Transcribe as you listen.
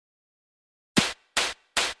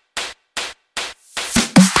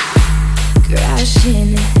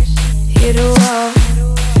crashing, hit a wall.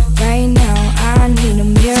 Right now I need a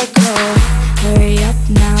miracle. Hurry up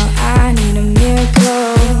now, I need a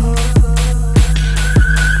miracle.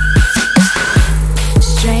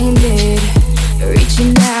 Stranded,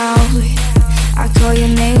 reaching out. I call your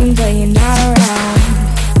name but you're not around.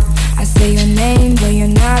 I say your name but you're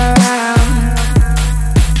not around.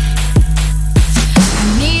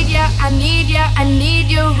 I need ya, I need ya, I need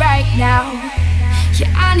you right now.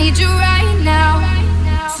 Yeah, I need you right now.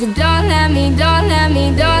 So don't let me, don't let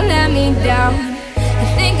me, don't let me down. I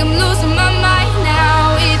think I'm losing my mind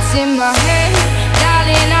now. It's in my head,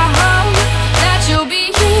 darling, I hope that you'll be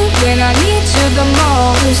here when I need you the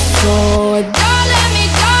most. So don't let me,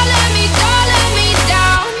 don't let me, don't let me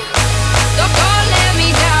down. Don't let me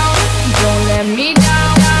down. Don't let me down.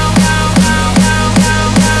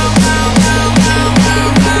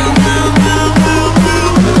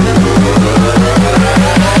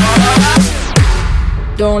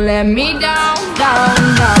 Don't let me down,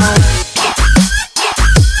 down, down.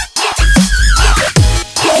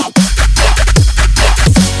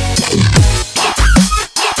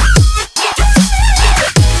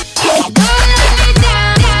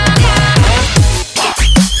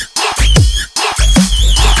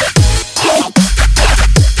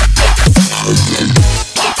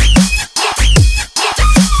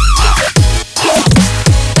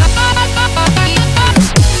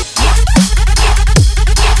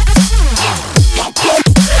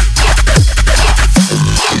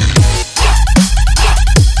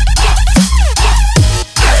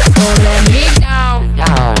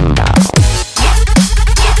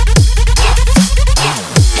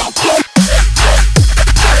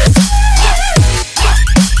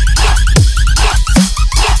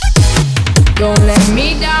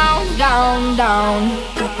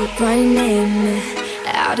 Running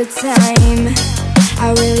out of time.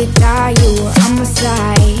 I really thought you were on my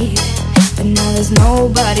side, but now there's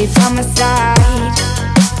nobody by my side.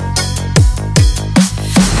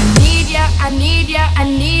 I need ya, I need ya, I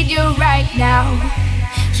need you right now.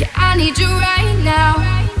 Yeah, I need you right now.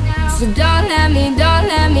 So don't let me, don't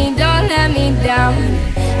let me, don't let me down.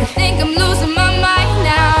 I think I'm losing my mind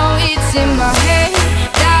now. It's in my head,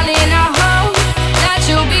 darling, I hope that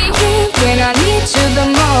you'll be here when I need you the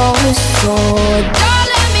most. So don't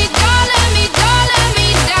let me, don't let me, don't let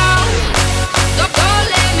me down. Don't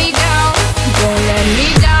let me down. Don't let me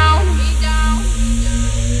down.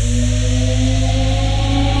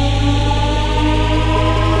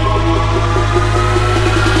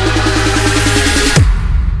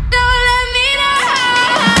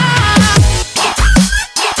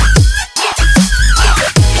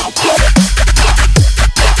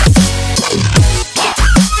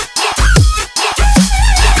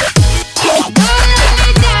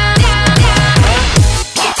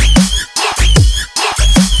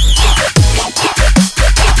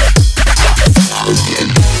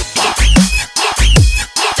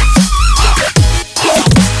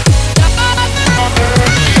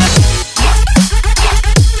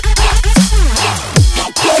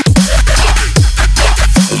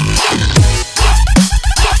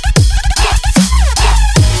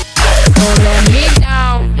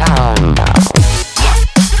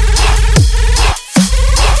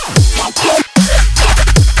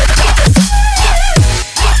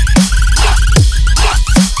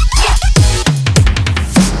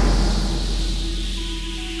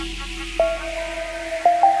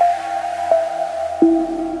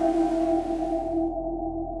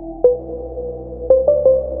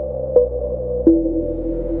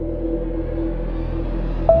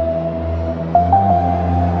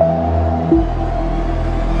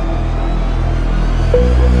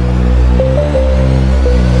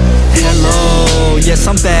 Yes,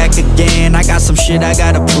 I'm back again. I got some shit I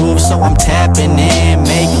gotta prove, so I'm tapping in.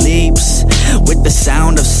 Make leaps with the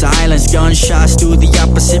sound of silence. Gunshots do the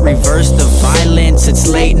opposite, reverse the violence. It's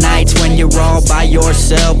late nights when you're all by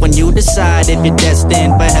yourself, when you decide if you're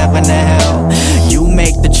destined for heaven or hell. You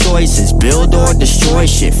make the choices, build or destroy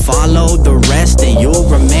shit. Follow the rest and you'll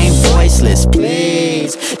remain voiceless.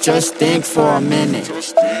 Please, just think for a minute.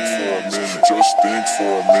 Just think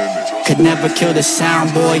for a minute. Could never kill the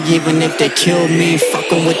sound, boy, even if they kill me.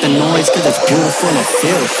 Fucking with the noise, cause it's beautiful and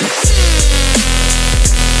filthy.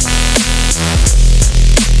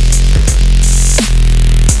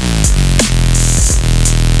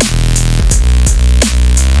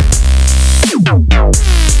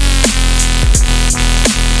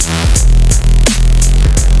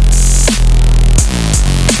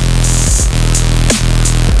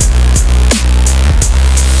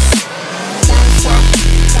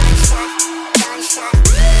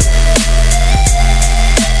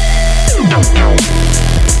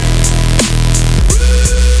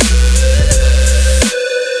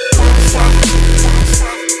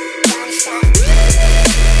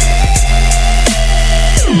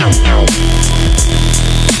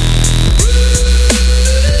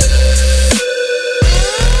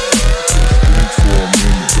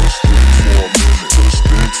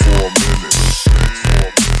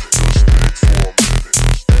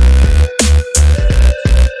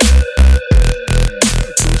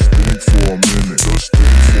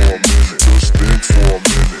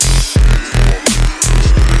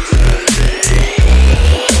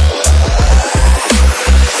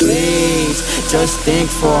 Just think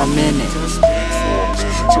for a minute.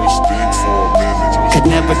 Could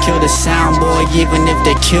never kill the sound, boy, even if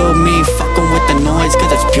they kill me. Fucking with the noise,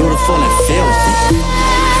 cause it's beautiful and filthy.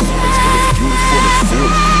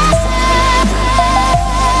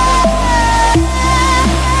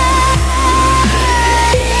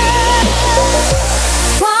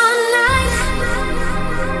 One night,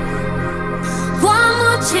 one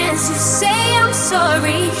more chance to say I'm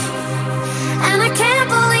sorry. And I can't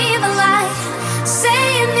believe I lied. Say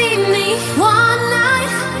you need me. One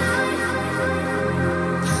night,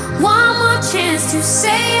 one more chance to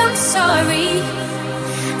say I'm sorry.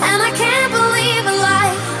 And I can't believe I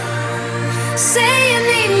lied. Say you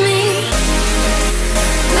need me.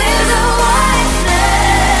 With a white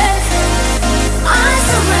flag, I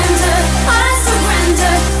surrender, I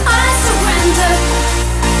surrender, I surrender.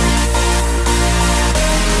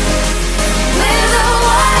 With a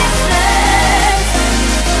white flag,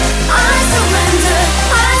 I surrender,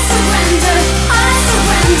 I surrender, I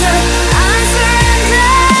surrender, I surrender.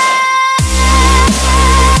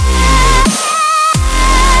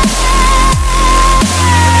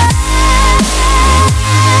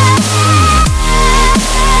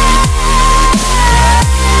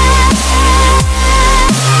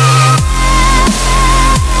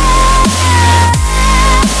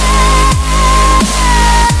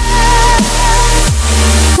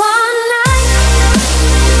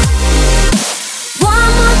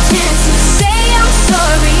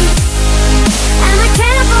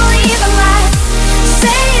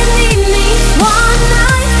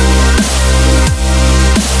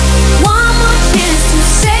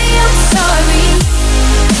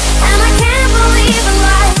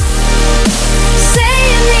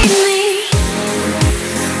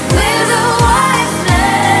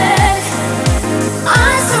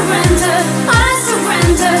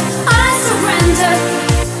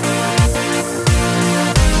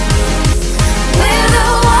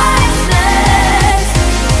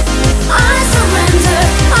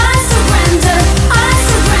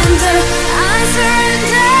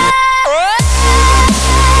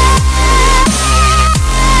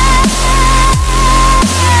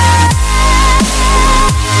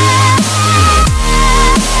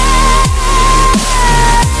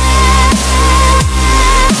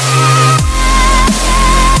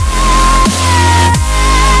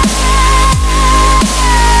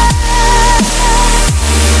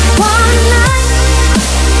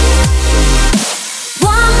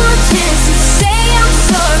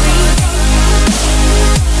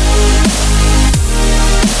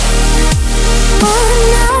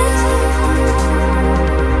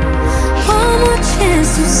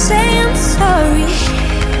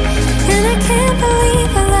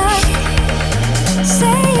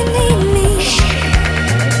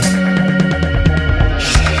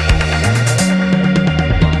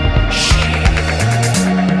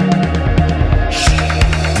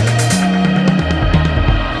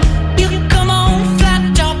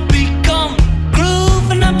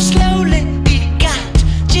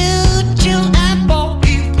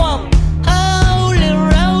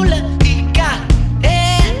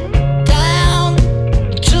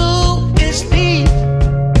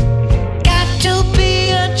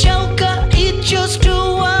 Joke.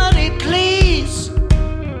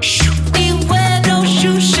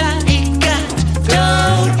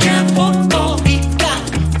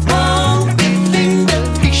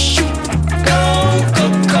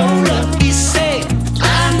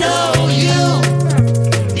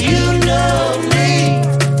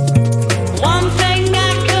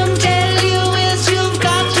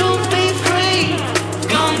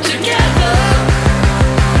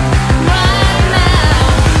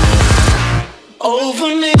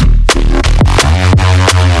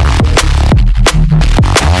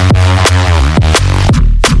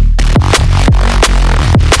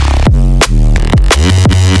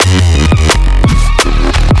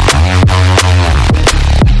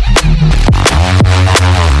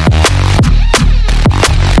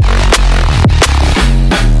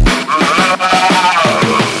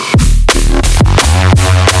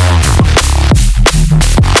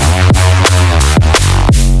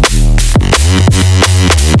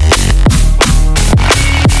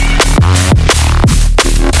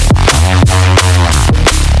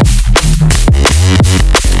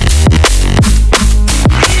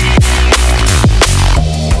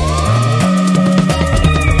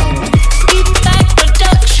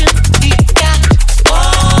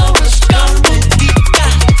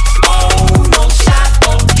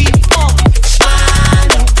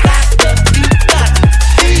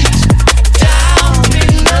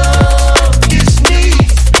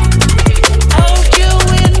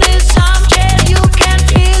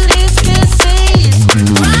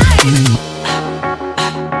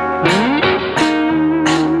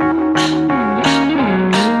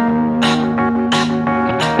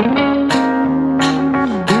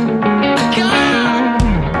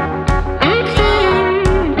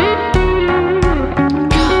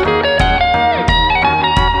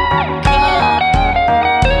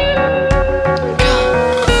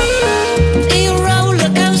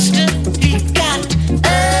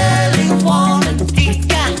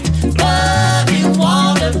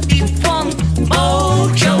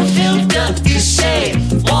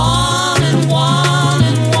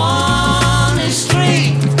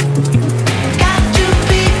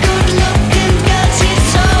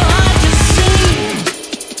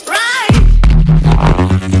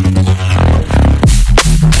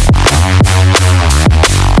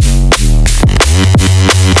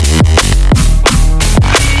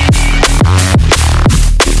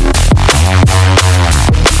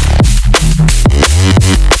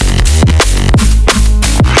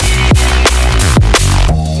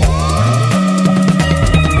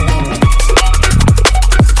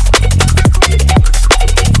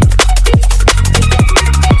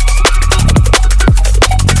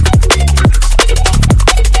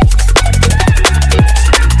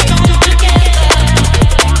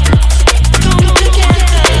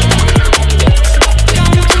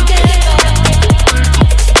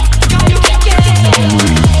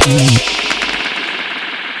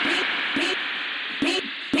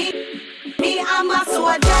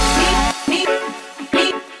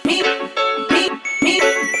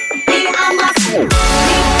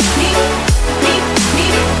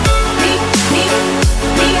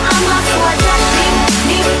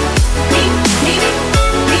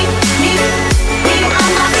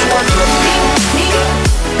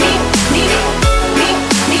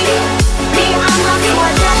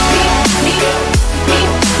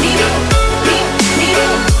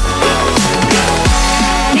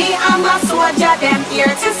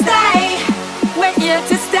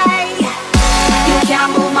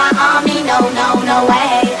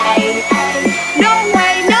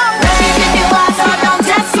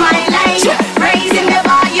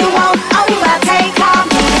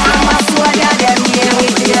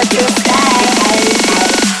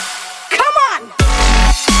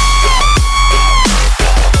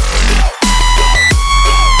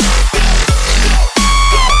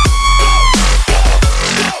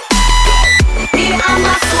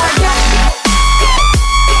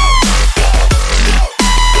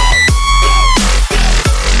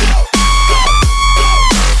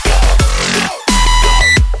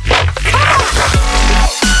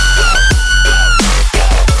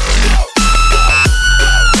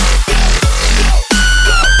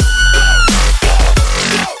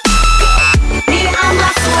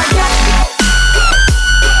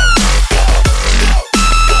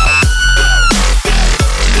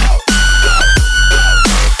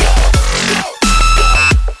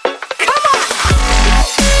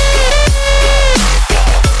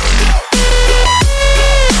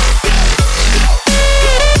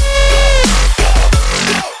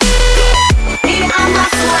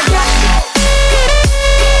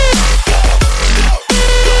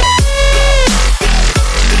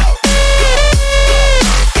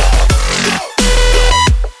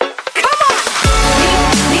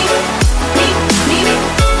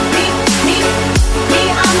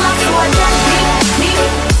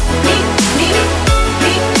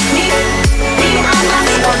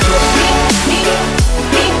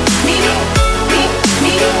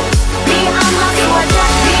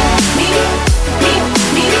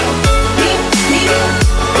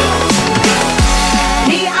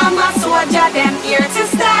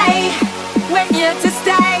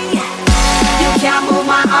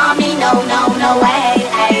 no way.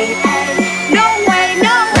 No way,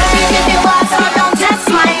 no way. If you want, so don't test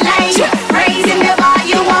my lane. Raising the bar,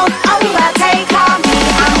 you won't overtake on me.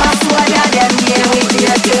 I'm a soldier, them here with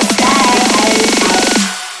you to stay.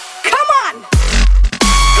 Come on.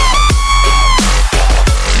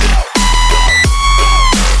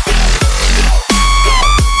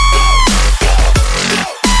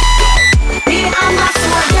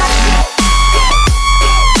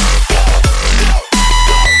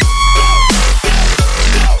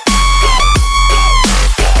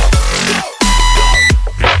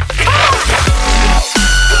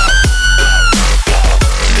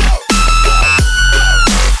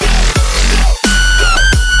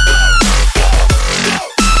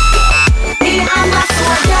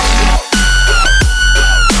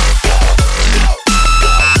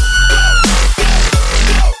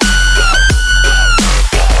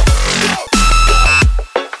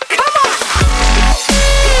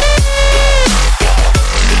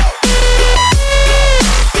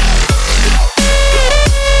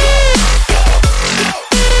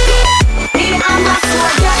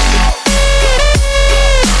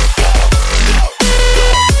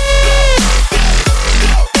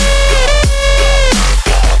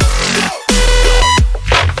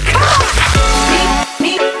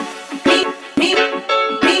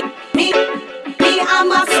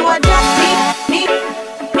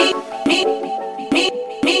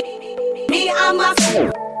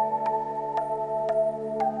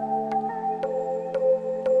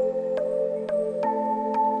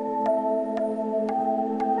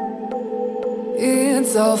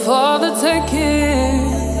 It's all for the taking.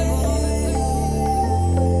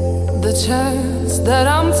 The chance that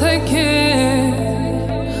I'm taking.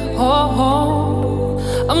 Oh,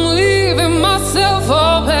 I'm leaving myself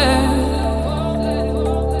open.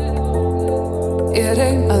 It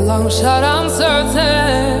ain't a long shot, I'm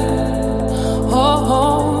certain. Oh,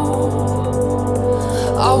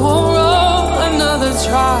 I won't roll another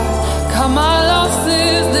try. Count my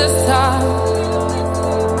losses this time.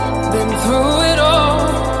 Been through it all.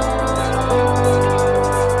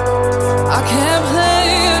 I can't play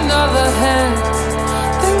another hand.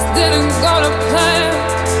 Things didn't go to plan.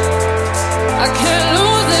 I can't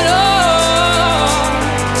lose it all.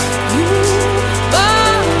 You by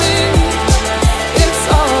me. It's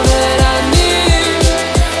all that I need.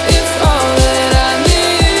 It's all that I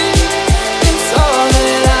need. It's all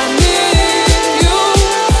that I need. You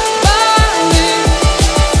by me.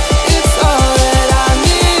 It's all that I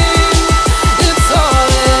need. It's all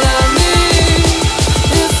that I need.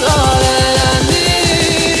 It's all that I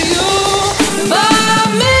need. You by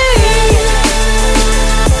me.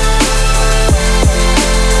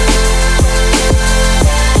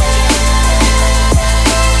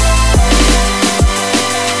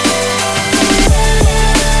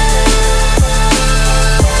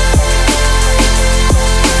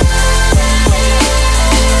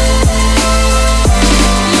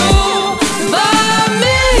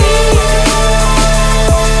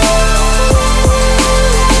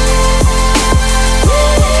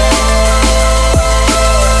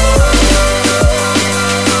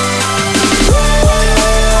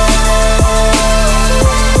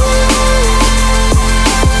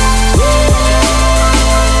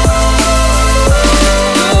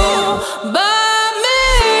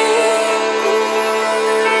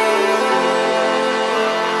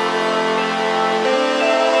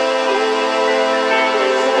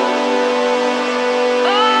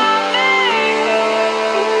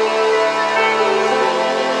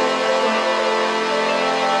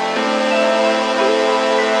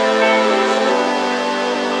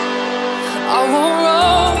 I won't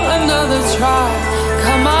roll another try.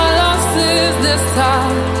 Cut my losses this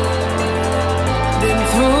time. Been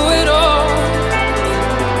through it all.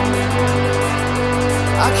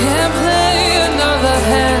 I can't play another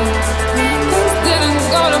hand. Things didn't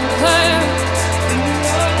go to plan.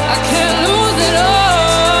 I can't lose it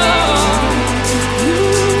all. You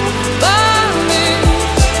by me.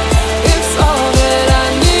 It's all that I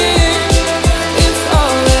need. It's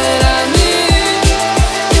all that I need.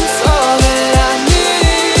 It's all that I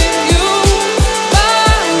need. You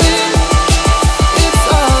by me. It's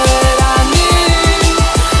all that I need.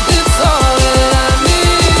 It's all that I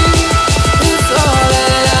need. It's all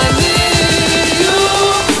that I need.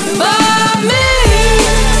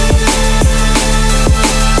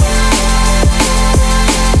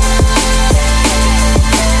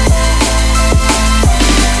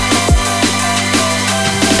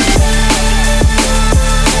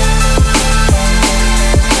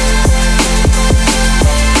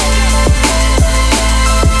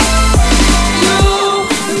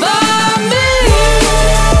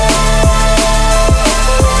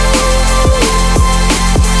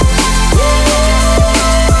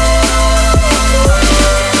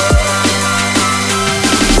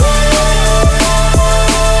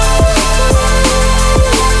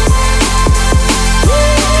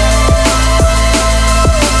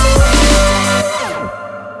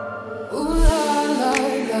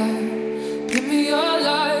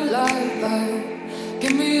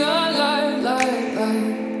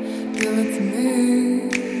 give it to me.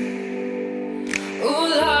 Ooh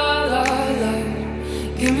la la la,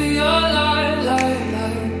 give me your light, light,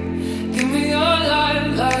 light. Give me your light,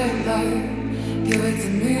 light, light. Give it to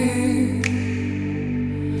me.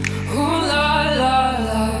 Ooh la la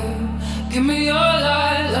la, give me your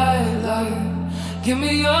light, light, light. Give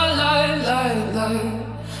me your light, light, light.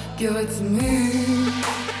 Give it to me.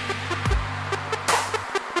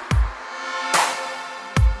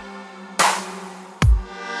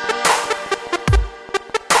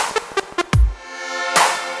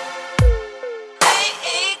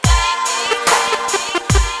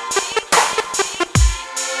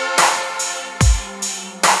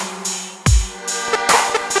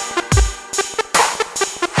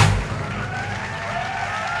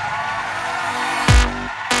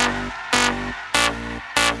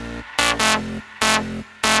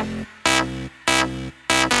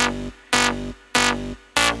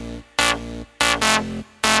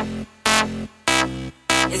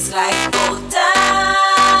 It's like gold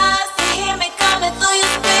dust. You hear me coming through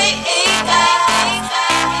your speakers.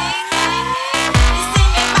 You see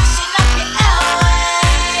me mashing up your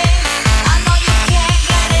airwaves. I know you can't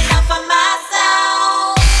get enough of my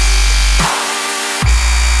sound.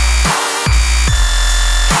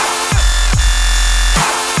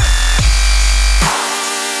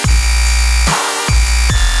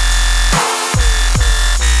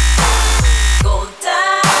 Gold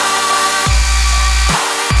dust.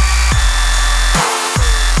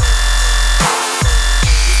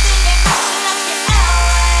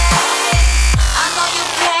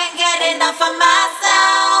 For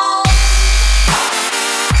myself,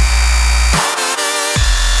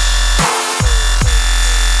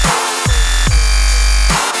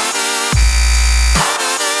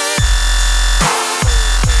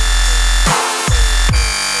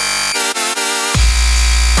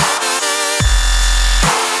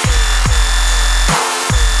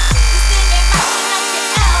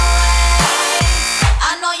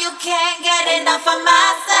 I know you can't get enough of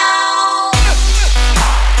myself.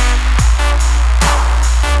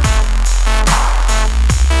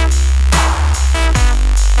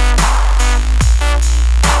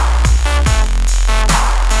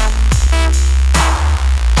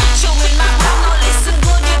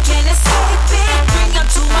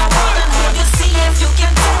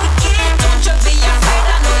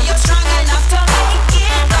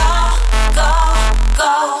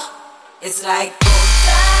 It's like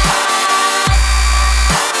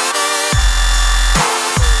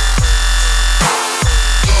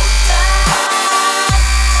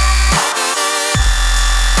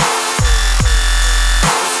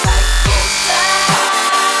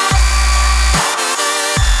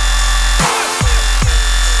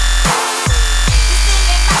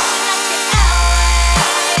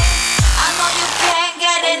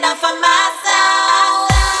for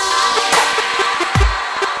myself.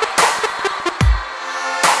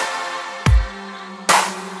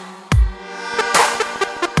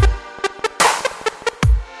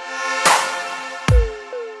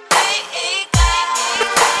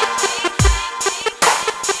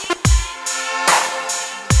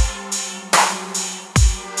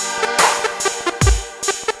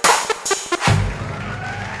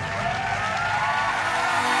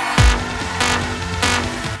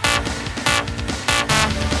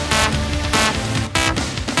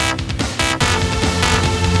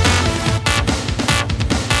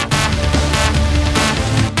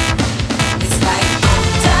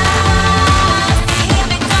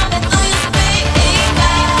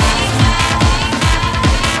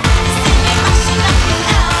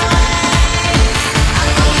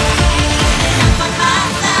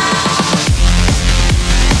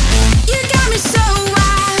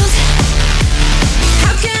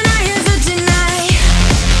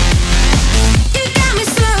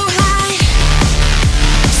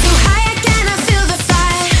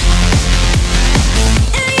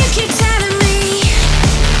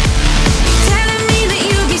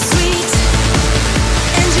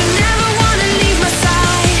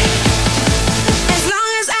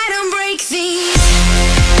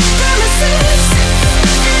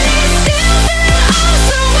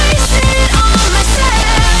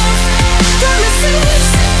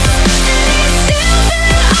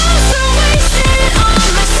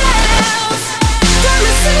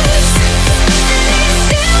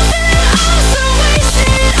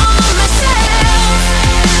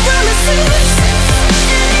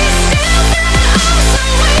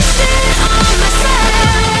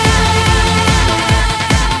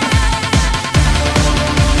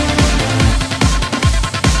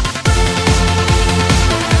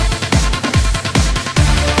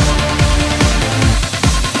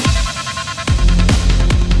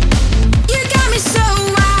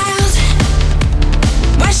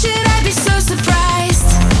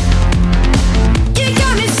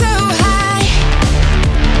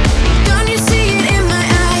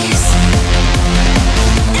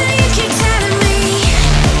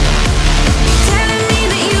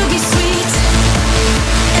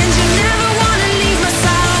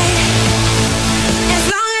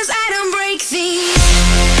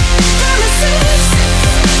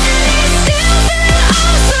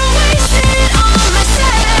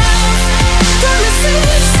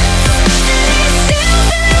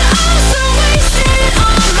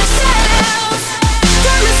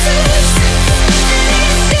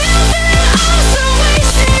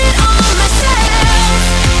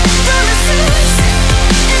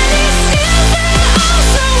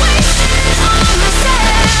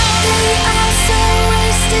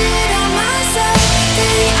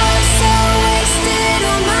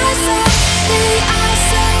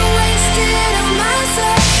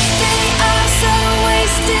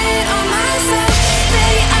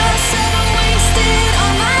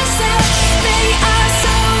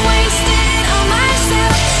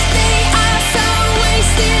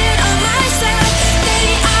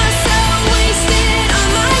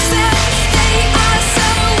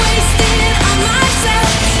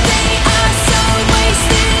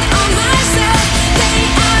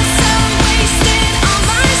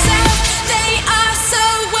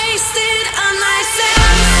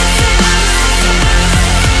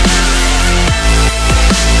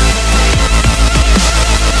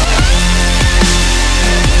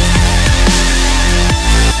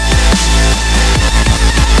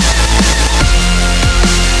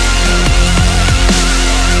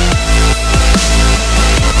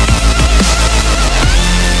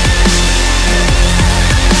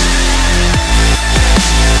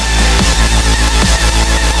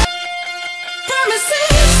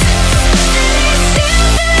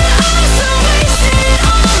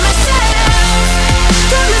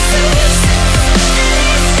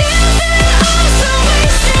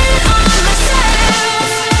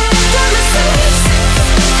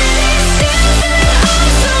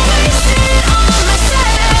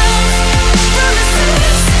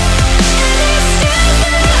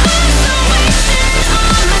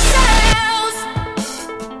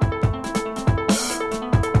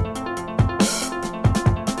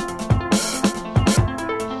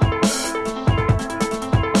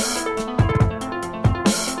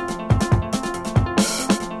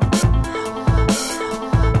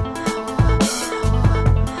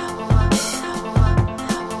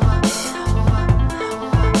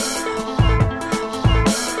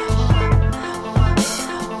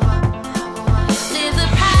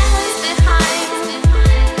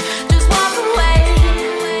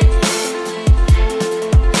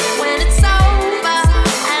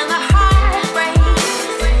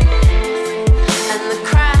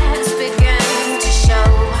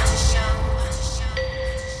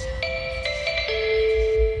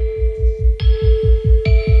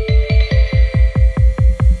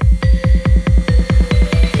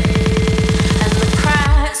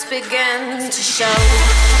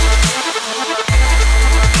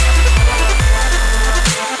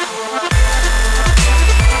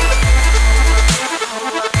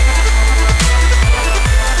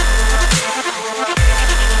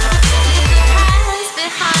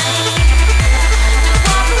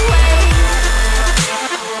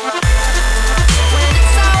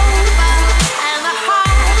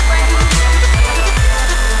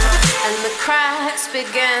 cracks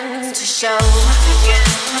begin to show.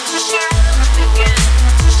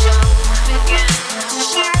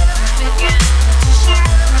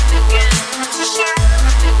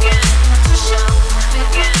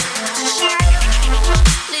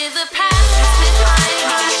 Leave the past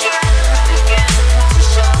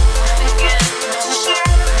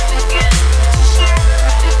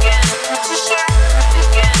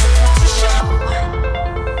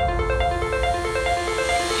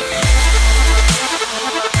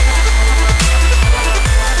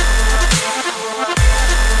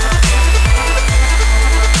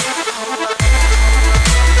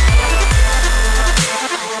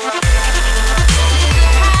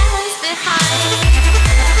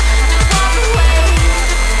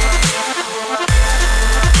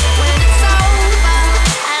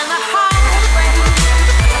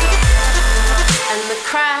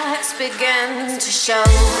begin to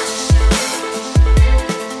show.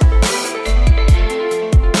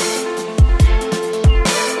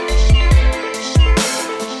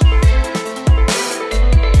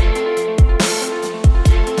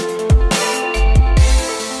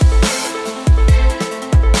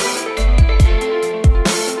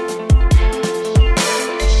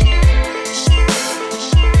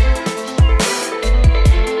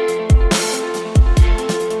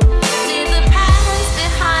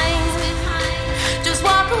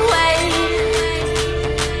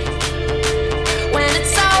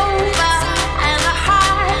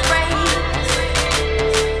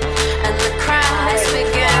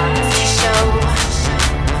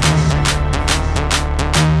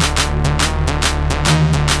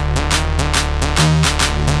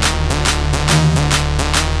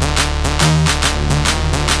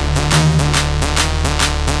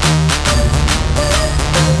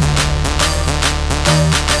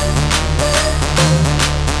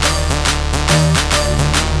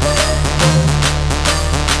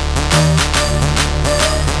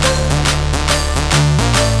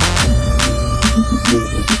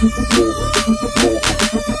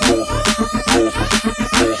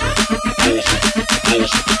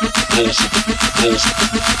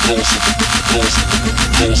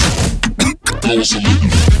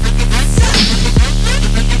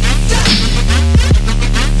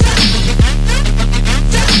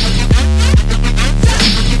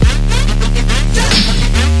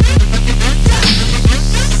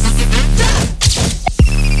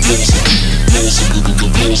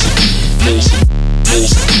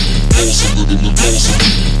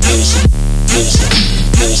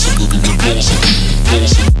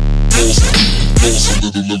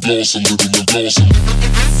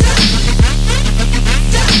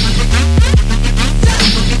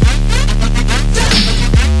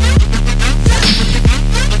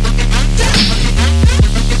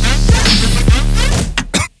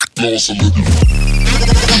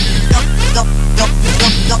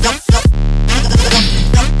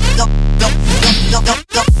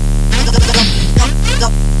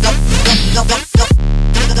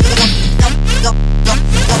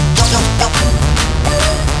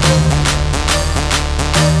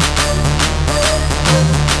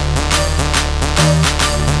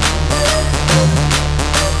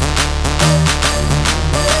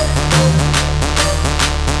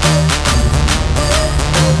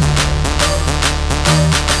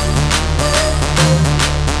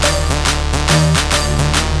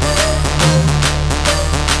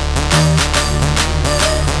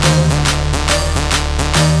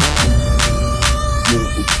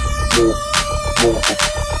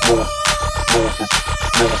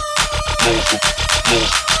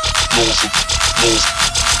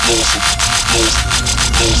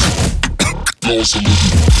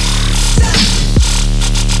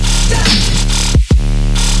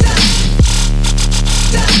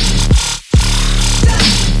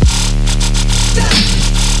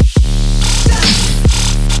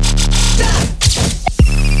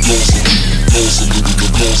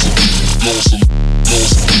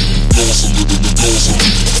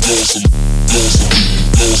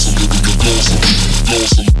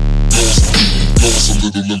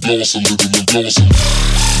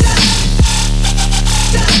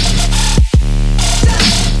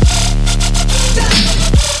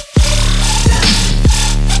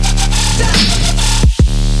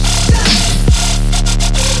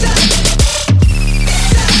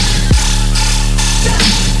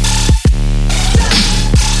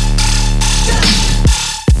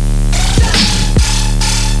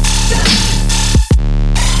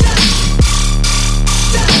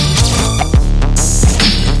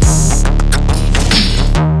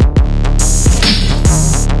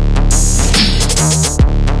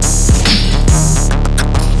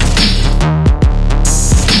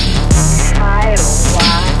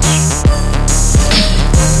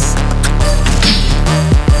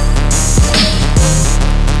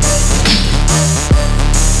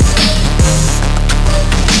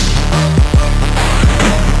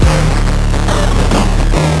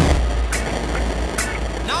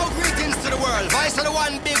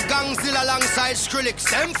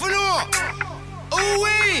 Skrillex, them for no.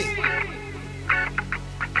 Ooh-wee.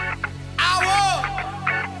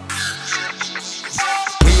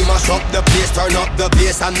 Mash up the place, turn up the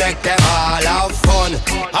bass and make them all have fun.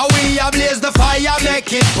 How we ablaze the fire,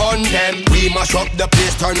 make it fun them. We mash up the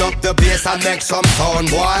place, turn up the bass and make some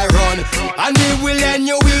sound, boy run. And we will end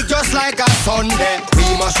your week just like a Sunday. We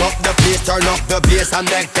mash up the place, turn up the bass and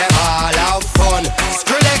make them all have fun.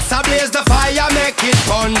 Skrillex ablaze the fire, make it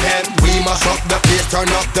fun them. We mash up the place,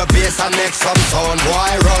 turn up the bass and make some sound,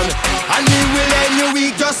 boy run. And we will end your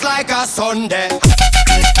week just like a Sunday.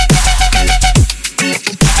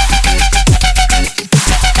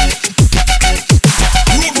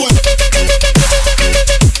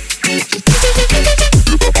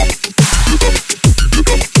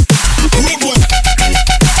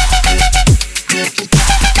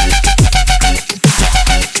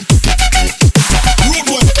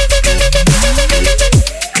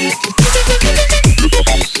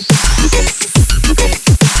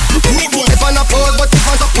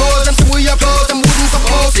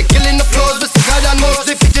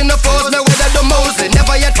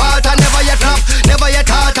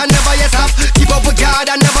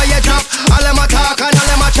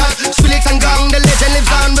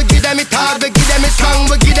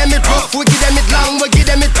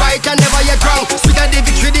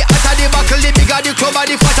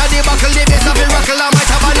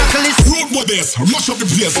 Mash up the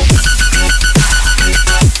place.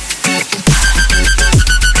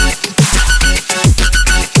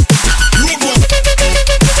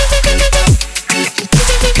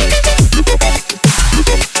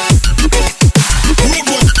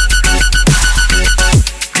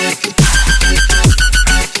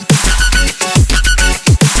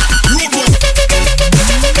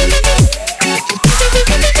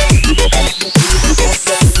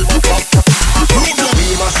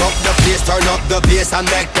 And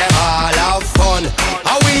make them all have fun.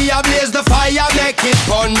 How we ablaze the fire, make it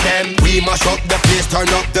fun them. We mash up the place, turn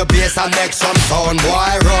up the bass and make some sound,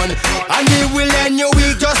 boy run. And we will end your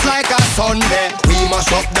week just like a Sunday. We mash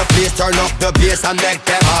up the place, turn up the bass and make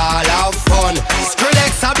them all have fun.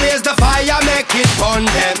 Skrillex ablaze the fire, make it fun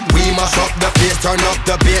them. We mash up the place, turn up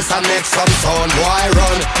the bass and make some sound, boy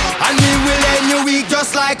run. And we will end your week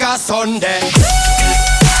just like a Sunday.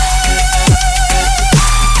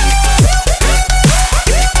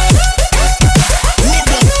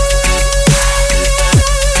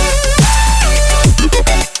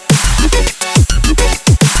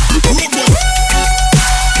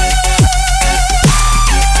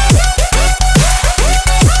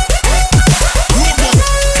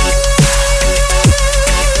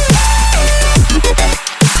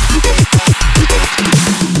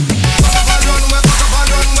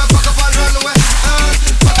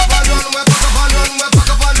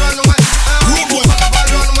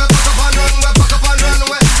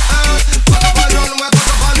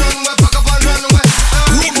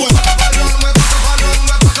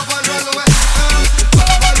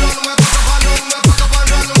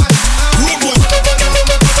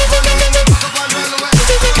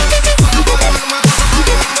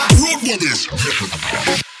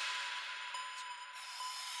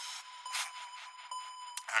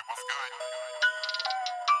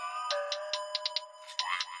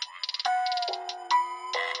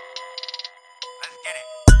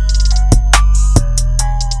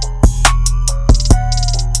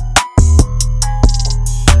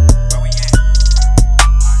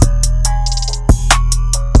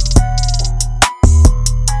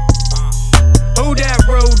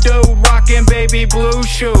 Blue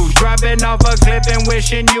shoes, driving off a cliff and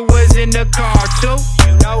wishing you was in the car too.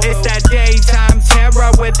 It's that daytime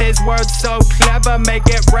terror with his words so clever. Make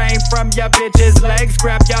it rain from your bitch's legs,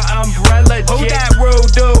 grab your umbrella. Who that rude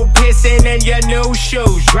dude pissing in your new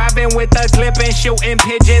shoes? Driving with a clip and shooting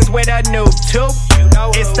pigeons with a new tube.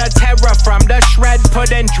 It's the terror from the shred,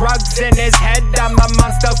 putting drugs in his head. I'm the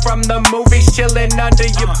monster from the movies, chilling under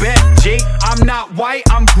your bed. G, I'm not white,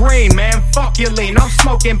 I'm green, man. Fuck your lean, I'm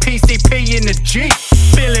smoking PCP in the G.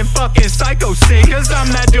 Feeling fucking psycho, see? Cause I'm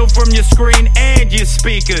that dude from your screen and your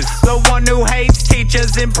speakers. The one who hates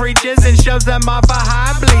teachers and preachers and shoves them off a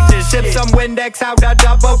high bleachers. Sip some Windex out a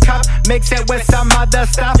double cup, mix it with some other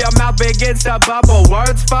stuff. Your mouth begins to bubble,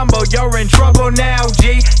 words fumble, you're in trouble now,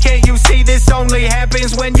 G. Can't you see this only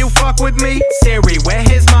happens when you fuck with me? Siri, where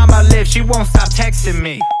his mama lives, she won't stop texting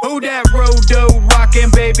me. Who that rude dude rocking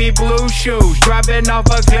baby blue shoes, driving off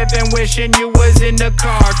a cliff and wishing you was in the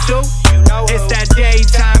car too. It's that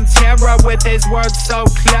daytime terror with his words so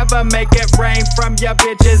clever, make it rain from your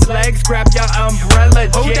bitch's legs, grab your umbrella.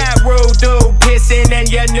 Who that rude dude pissing in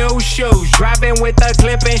your new shoes, driving with a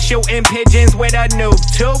clip and shooting pigeons with a noob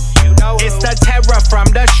too. It's the terror from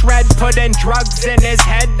the shred, putting drugs in his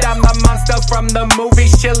head. I'm the monster from the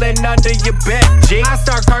movies, chilling under your bed, G. I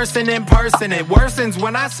start cursing in person, it worsens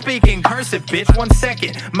when I speak in cursive, bitch. 1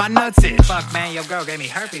 second, my nuts itch. Fuck man, your girl gave me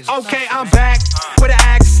herpes. Okay, I'm back with an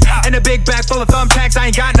axe and a big bag full of thumbtacks. I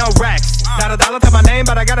ain't got no racks. Not a dollar to my name,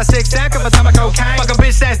 but I got a 6-stack of atomic cocaine. Fuck a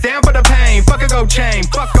bitch that's down for the pain. Fuck a gold chain.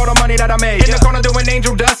 Fuck all the money that I made. In the corner doing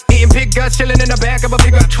angel dust, eating pig guts, chilling in the back of a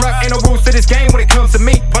pickup truck. Ain't no rules to this game when it comes to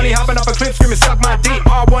me. Bunny hopping up a cliff, screaming suck my D.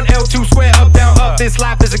 R1, L2, square, up, down, up. This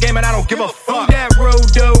life is a game and I don't give a fuck. That rude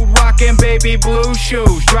dude rocking baby blue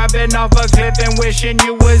shoes, driving off a cliff and wishing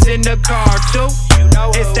you was in the car too.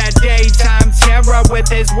 It's that daytime terror with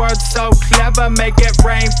his words so clever, make it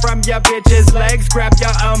rain from your bitch's legs, grab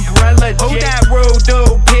your umbrella. Who that rude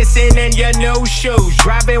dude pissing in your new shoes,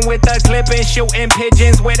 driving with a clip and shooting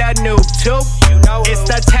pigeons with a noob too. It's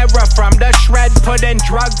the terror from the shred, putting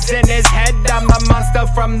drugs in his head. I'm the monster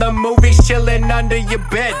from the movies, chilling under your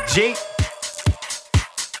bed, G.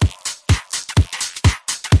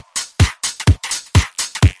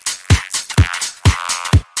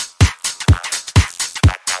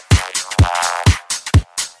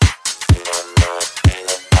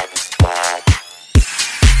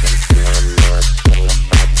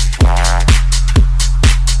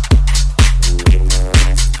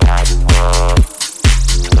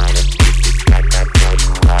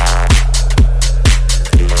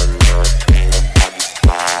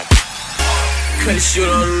 Cause you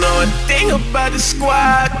don't know a thing about the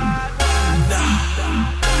squad.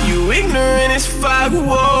 Nah. You ignorant as fuck,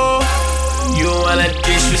 whoa. You wanna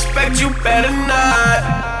disrespect, you better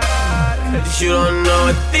not. Cause you don't know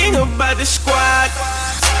a thing about the squad.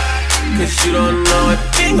 Cause you don't know a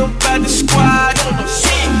thing about the squad.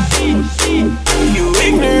 You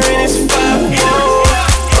ignorant as fuck, whoa.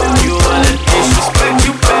 You wanna disrespect,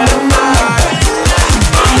 you better not.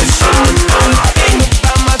 Cause you don't know a thing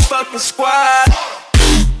about my fucking squad.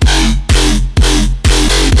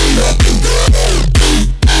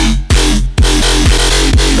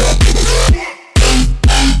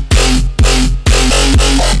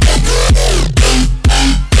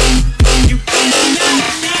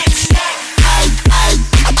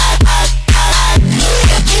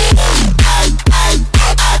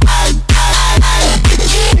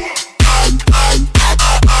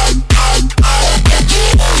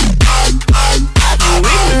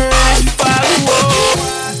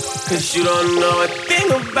 You don't know a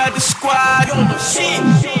thing about the squad.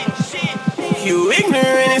 You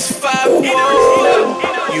ignorant as fuck,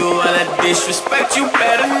 whoa. You wanna disrespect, you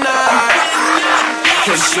better not.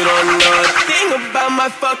 Cause you don't know a thing about my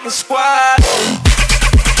fucking squad.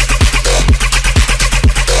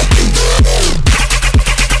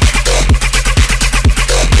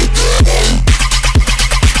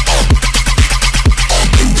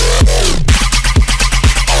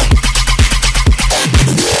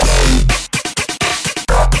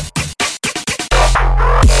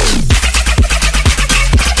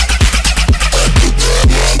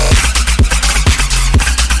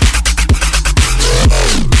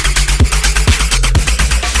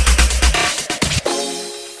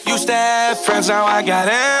 Friends, now I got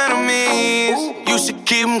enemies. Used to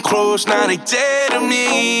keep them close, now they dead to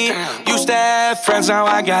me. Used to have friends, now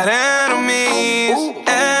I got enemies.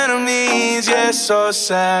 Enemies, yeah, so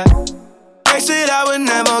sad. They said I would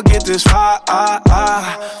never get this far.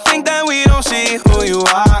 Think that we don't see who you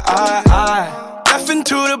are. Left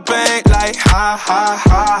into the bank like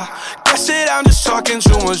ha. Guess that I'm just talking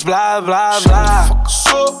too much blah, blah, blah.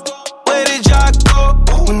 So, where did y'all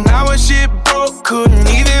go? When I was shit broke, couldn't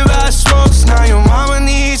even buy smokes. Now your mama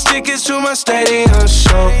needs tickets to my stadium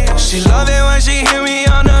show. She love it when she hear me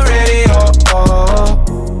on the radio.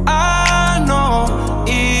 I know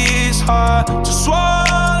it's hard to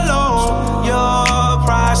swallow your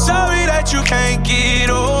pride. Sorry that you can't get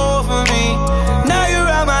over me. Now you're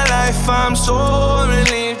out my life, I'm so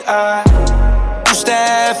relieved. I used to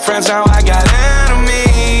have friends, now I got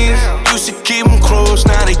enemies. Used to keep them close,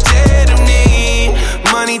 now they dead to me.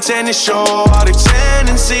 Money tend to show all the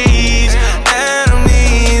tendencies.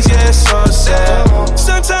 Enemies, yeah, so sad.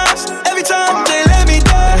 Sometimes, every time they let me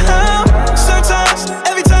down. Sometimes,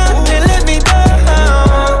 every time they let me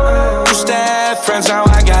down. Used to have friends, now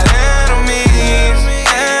I got enemies.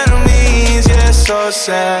 Enemies, yeah, so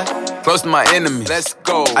sad. close to my enemy. Let's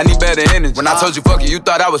go. I need better energy. When I told you fuck you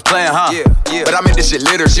thought I was playing, huh? Yeah. But I made this shit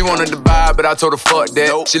litter. She wanted to buy, but I told her fuck that.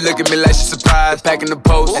 Nope. She look at me like she surprised, packing the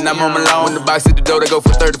post. And I'm home alone. In the box at the door, they go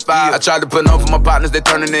for 35. I tried to put on for my partners, they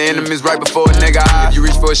turning to enemies right before a nigga high. If you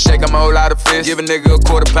reach for a shake, I'ma hold out a fist. Give a nigga a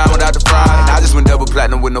 £1/4 without the fry. And I just went double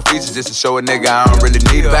platinum with no features just to show a nigga I don't really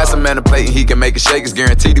need it. Pass a man a plate and he can make a shake. It's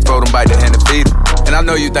guaranteed he fold him, bite the hand and feed him. And I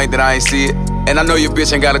know you think that I ain't see it. And I know your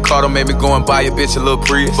bitch ain't got a car, don't make me go and buy your bitch a little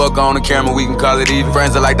Prius. Fuck on the camera, we can call it even.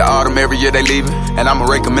 Friends are like the autumn, every year they leaving. And I'ma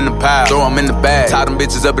rake them in the pile, throw them in the bag, tie them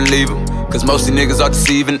bitches up and leave them. Cause most of these niggas are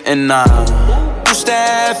deceiving and Used to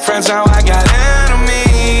have friends, now I got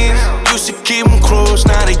enemies. Used to keep them close,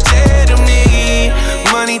 now they dead to me.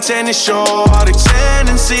 Money tend to show all the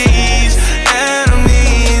tendencies.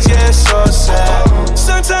 Enemies, yeah, so sad.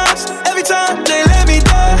 Sometimes, every time they let me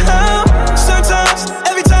down. Sometimes,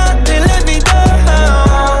 every time they let me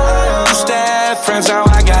down. Used to have friends, now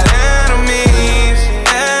I got enemies.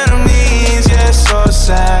 Enemies, yeah, so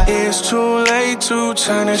sad. It's too late to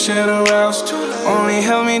turn this shit around. Only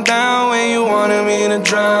held me down when you wanted me to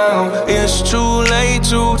drown. It's too late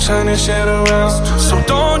to turn this shit around. So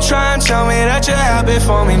don't try and tell me that you're happy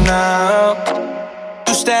for me now.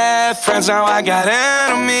 Used to have friends, now I got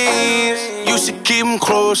enemies. Used to keep them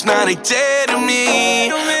close, now they dead to me.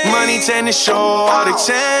 Money tend to show all the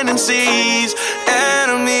tendencies.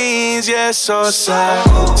 Enemies, yeah, so sad.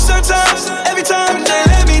 Sometimes, every time they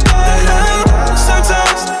let me down.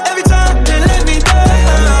 Sometimes, every time they let me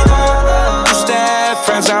down. Used to have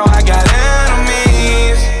friends, now I got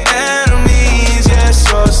enemies. Enemies, yeah,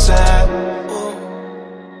 so sad.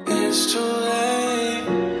 It's too late.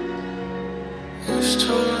 It's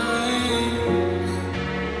too late.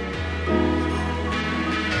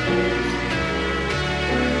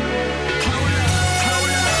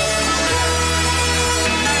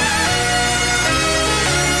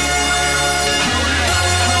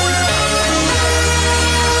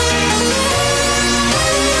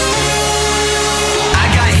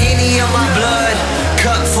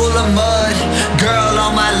 Mud, girl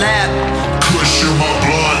on my lap, kush in my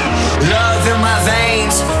blood, love in my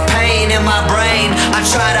veins, pain in my brain. I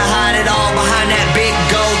try to hide it all behind that big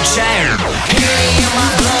gold chain. Henny in my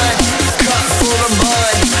blood, cup full of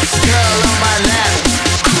mud, girl on my lap,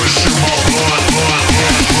 kush in my blood,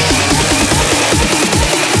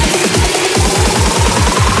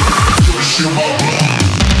 kush in my blood.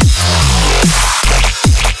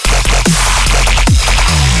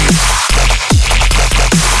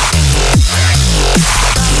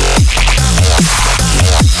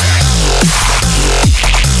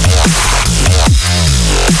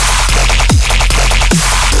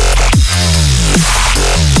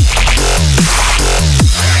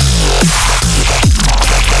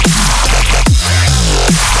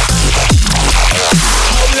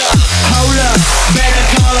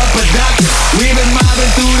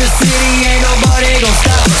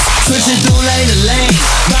 Switching through lane to lane,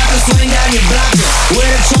 about to swing down your blocker. With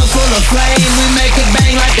a trunk full of flame, we make it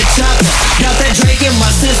bang like a chopper. Got that Drake in my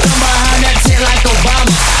system, behind that tent like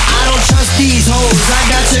Obama. I don't trust these hoes, I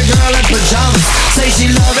got your girl in pajamas. Say she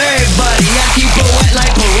love everybody, I keep her wet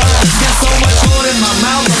like piranhas. Got so much hold in my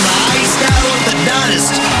mouth, I'm the iced out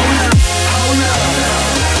orthodontist. Hold up.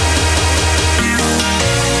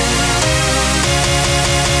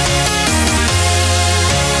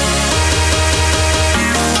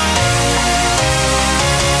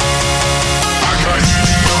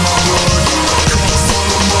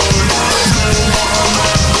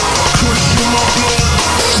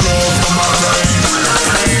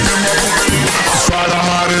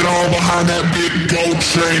 That big gold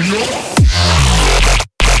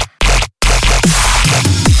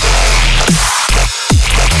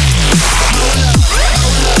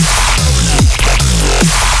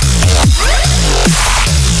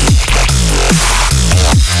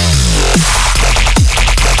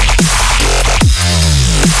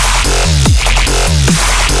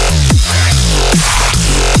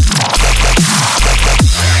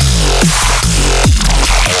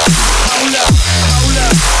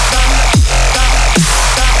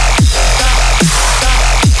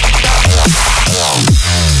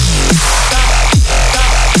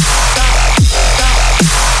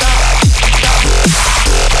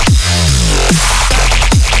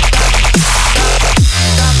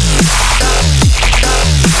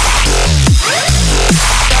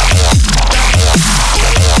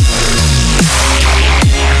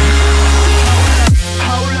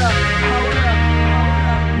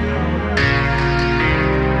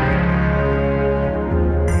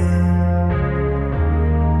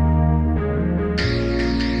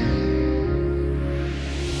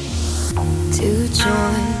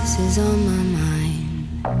voices on my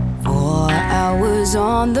mind. 4 hours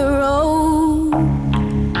on the road,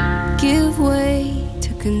 give way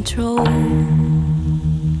to control.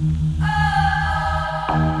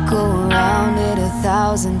 Go around it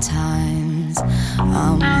 1,000 times.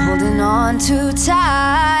 I'm holding on too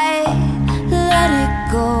tight. Let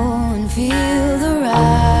it go and feel the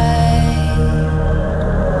ride.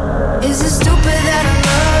 Is it stupid that I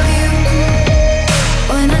love you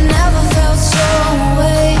when I never felt so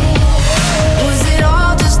away? Was it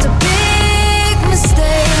all just a big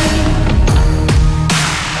mistake?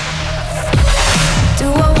 Do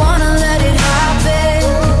I wanna let it happen?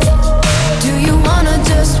 Do you wanna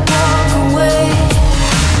just walk away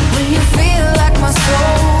when you feel like my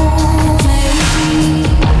soulmate?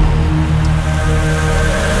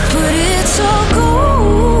 But it's all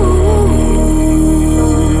gold,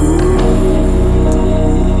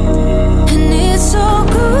 and it's all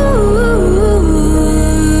good.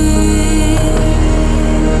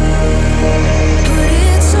 But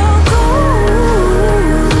it's all gold,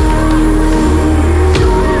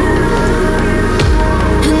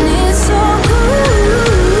 and it's all good.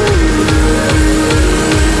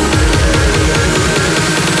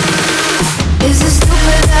 Is it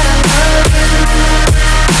stupid that I love you?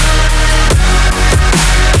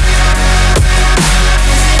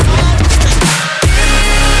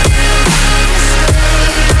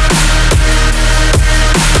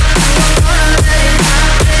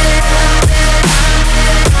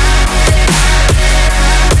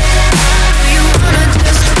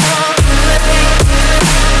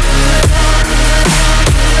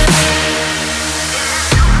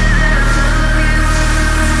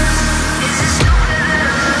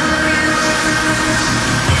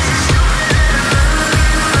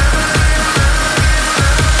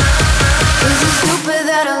 Is it stupid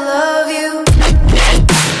that I love you?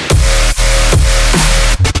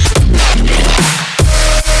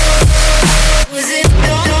 Was it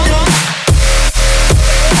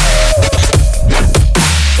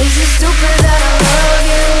Is it stupid that I love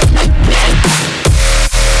you?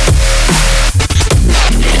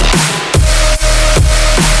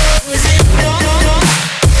 Was it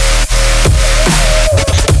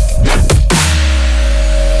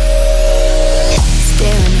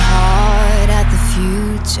Staring hard at the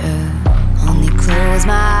future, only close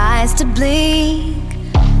my eyes to blink.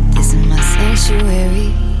 This is my sanctuary,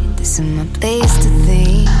 this is my place to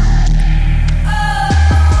think.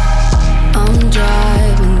 I'm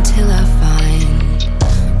driving till I find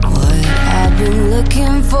what I've been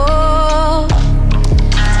looking for.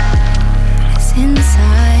 It's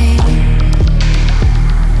inside.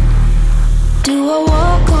 Do I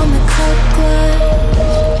walk on the cut glass?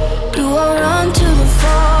 Do I run to the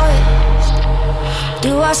forest?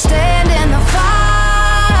 Do I stand in the fire?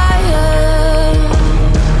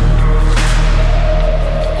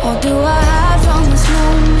 Or do I hide from this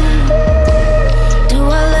moment? Do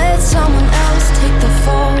I let someone else take the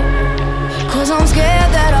fall? 'Cause I'm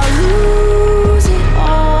scared that I'll lose it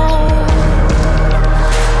all.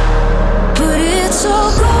 But it's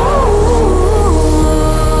all gold,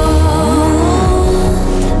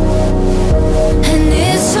 and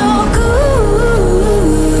it's all good.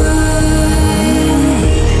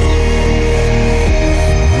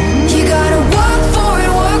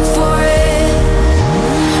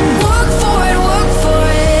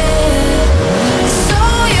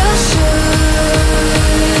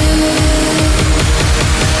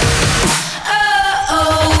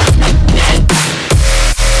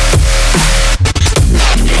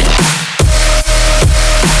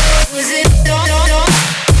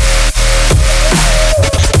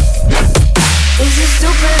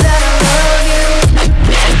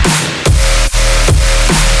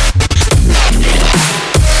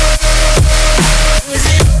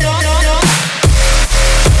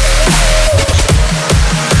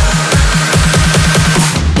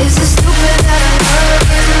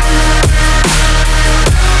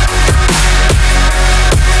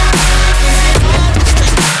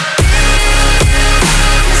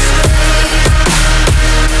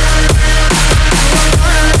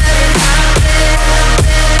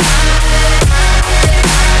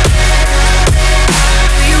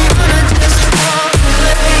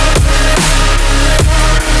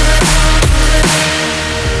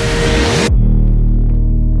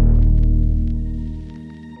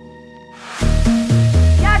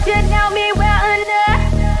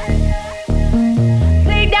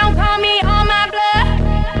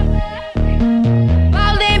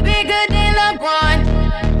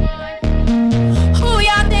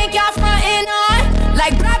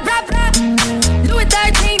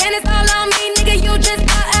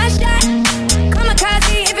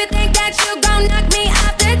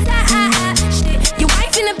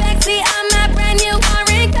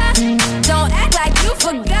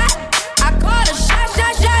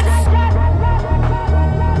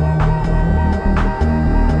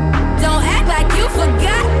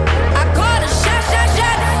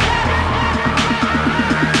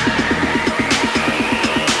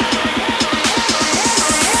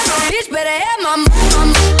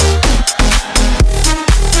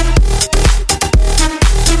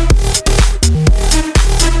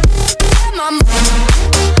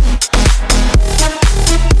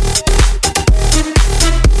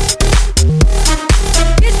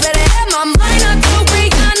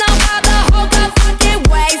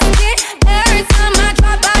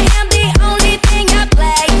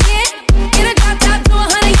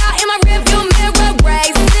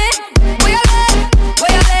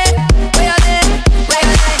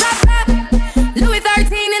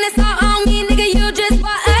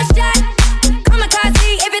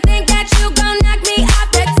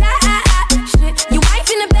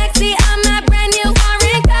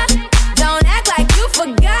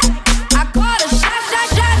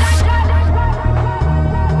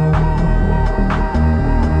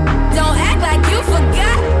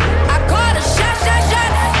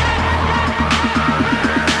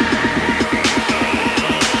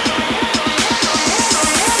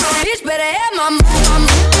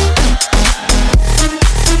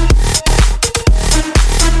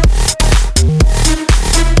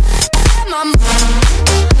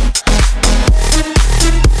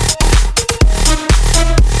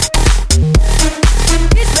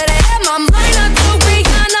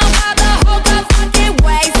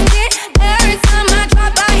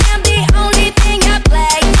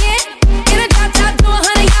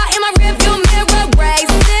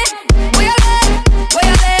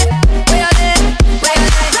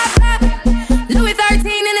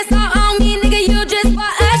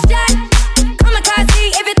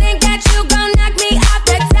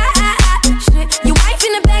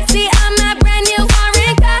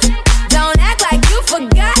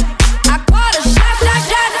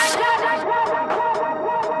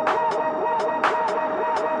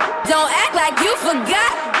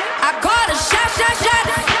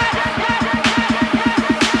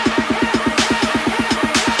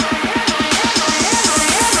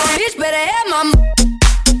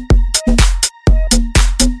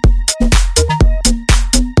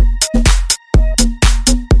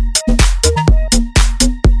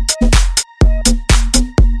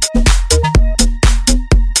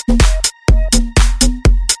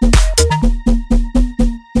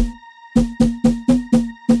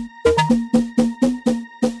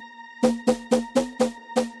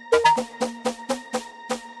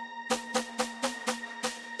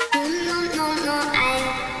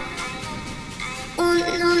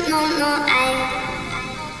 No,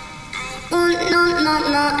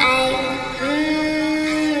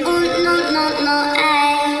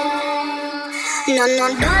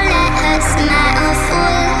 don't let her smile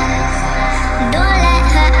fool. Don't let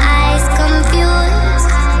her eyes confuse.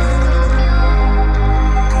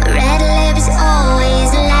 Red lips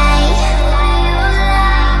always lie.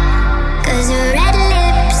 'Cause red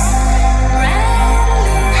lips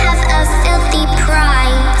have a filthy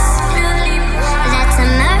price. That's a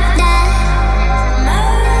murder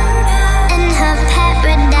in her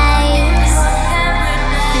paradise.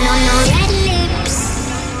 No, red lips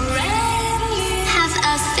have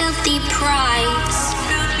a filthy price.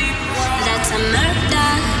 That's a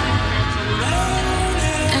murder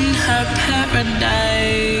in her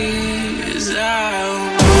paradise.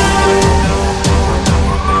 Oh.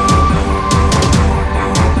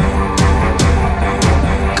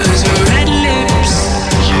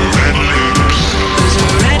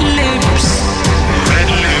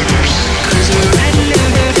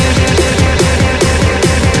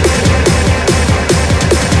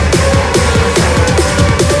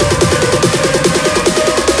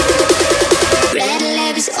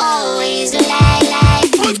 Always lie.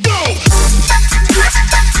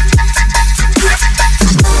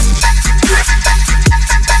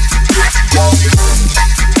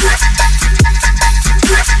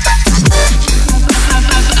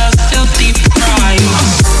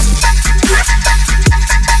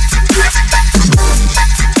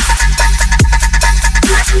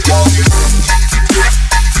 Let's go!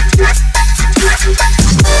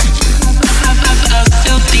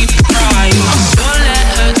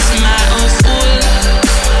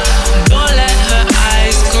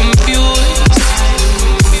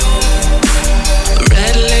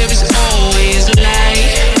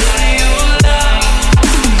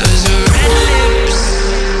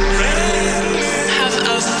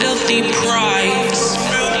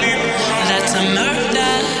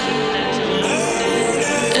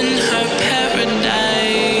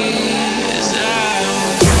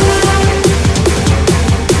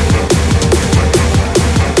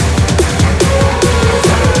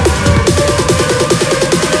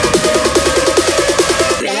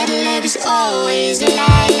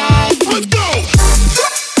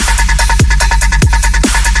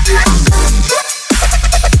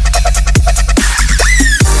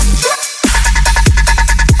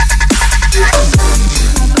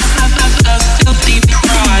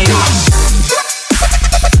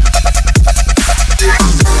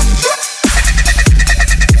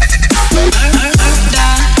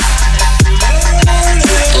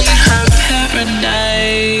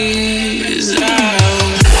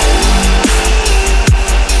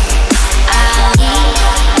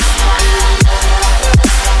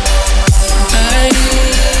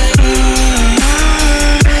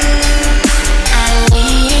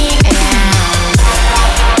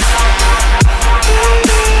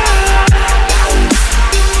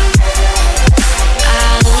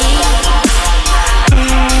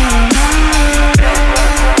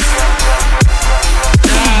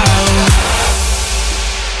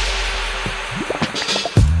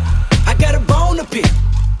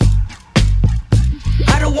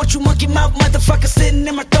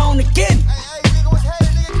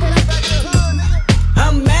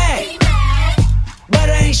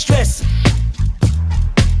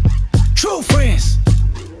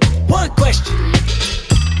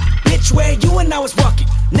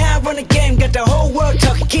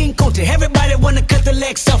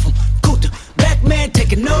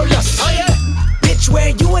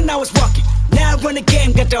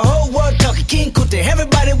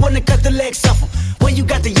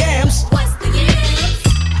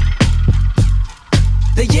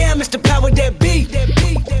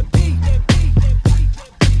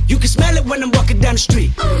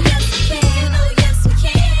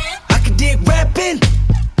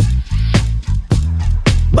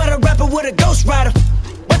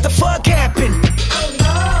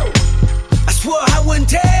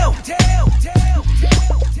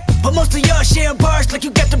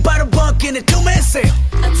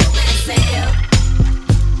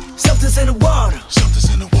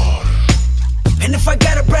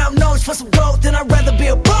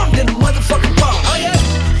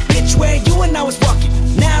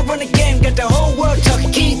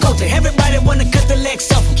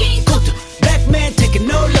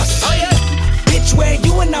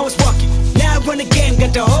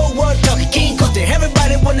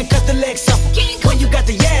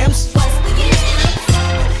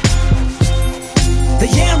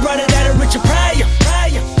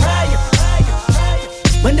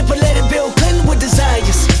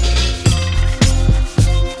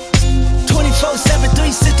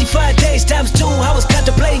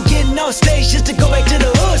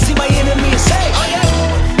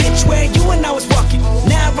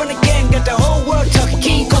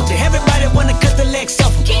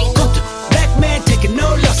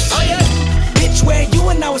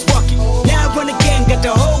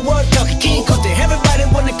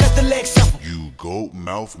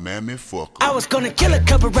 mouth, mammy, fuck. I was gonna kill a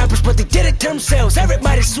couple rappers, but they did it to themselves.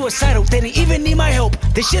 Everybody's suicidal, they didn't even need my help.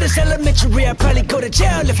 This shit is elementary, I'd probably go to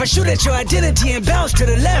jail if I shoot at your identity and bounce to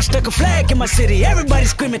the left. Stuck a flag in my city, everybody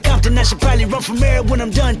screaming Compton. I should probably run from here when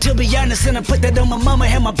I'm done, to be honest. And I put that on my mama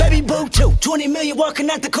and my baby boo too. 20 million walking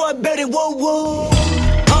out the court building, whoa, whoa.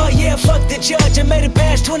 Oh yeah, fuck the judge, I made it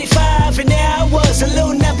past 25. And there I was, a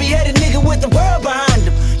little nappy-headed nigga with the world behind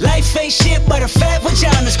him. Life ain't shit but a fat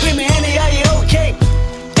vagina. Screaming, Annie, are you okay?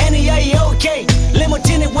 Annie, are you okay? Limo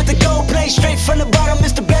tinted with the gold plate, straight from the bottom.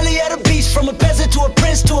 Mr. Belly of the beast, from a peasant to a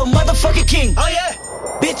prince to a motherfucking king. Oh yeah,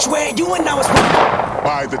 bitch, where you and I was.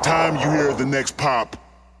 By the time you hear the next pop,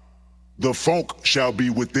 the funk shall be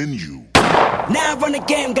within you. Now I run the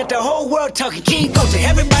game, got the whole world talking. King Coulter,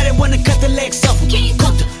 everybody wanna cut the legs off. King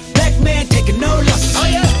Coulter, black man taking no losses. Oh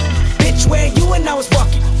yeah, bitch, where you and I was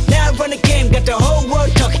walking. Now I run the game, got the whole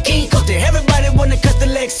world talking. King Coulter, everybody wanna cut the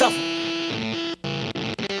legs off.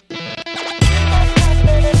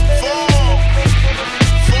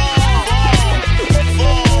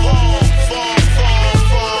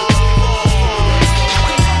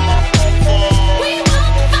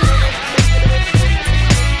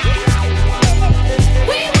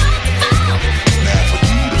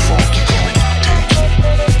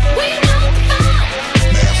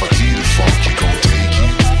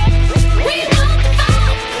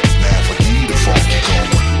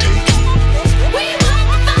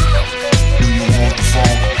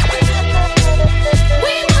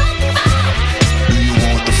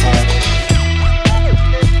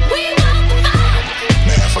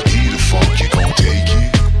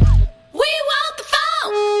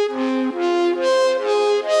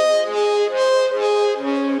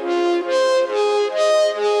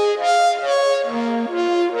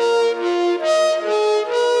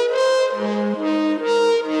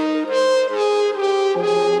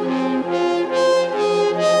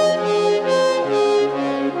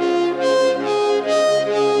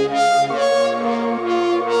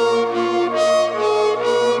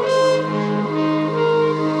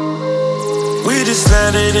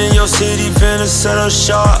 In your city, finna set up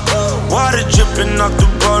shop. Water dripping off the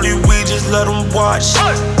body, we just let them watch.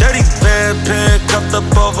 Dirty van pen, cuffed up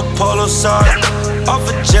over polo sock. Off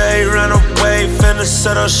a J, ran away, finna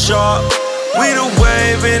set up shop. We the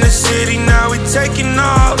wave in the city, now we taking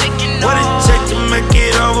off. What it take to make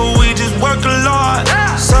it over, we just work a lot.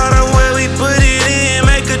 Saw the way we put it in,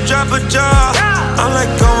 make her drop a jaw. I'm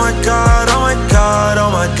like, oh my god, oh my god,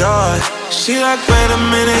 oh my god. She like, wait a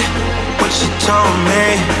minute, what you told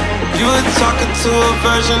me? You were talking to a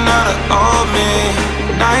version of the old me.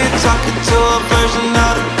 Now you're talking to a version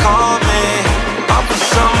of the cold me. Offer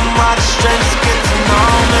something while the strangers get to know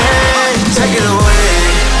me. Take it away,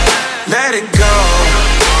 let it go.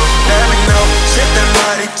 Let me know, sip that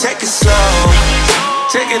body, take it slow.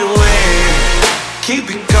 Take it away, keep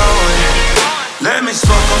it going. Let me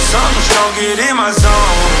smoke on something strong, get in my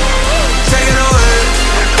zone. Take it away.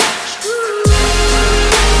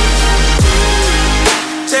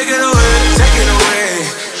 Take it away, take it away,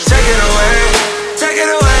 take it away, take it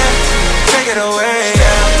away, take it away,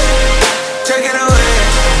 yeah. Take it away.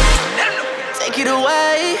 Take it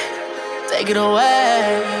away, take it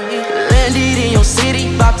away. Landed in your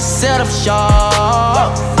city, about to set up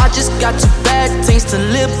shop. I just got two bad things to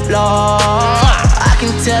live long. I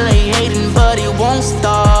can tell they hating, but it won't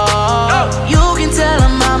stop. You can tell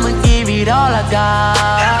them I'ma give it all I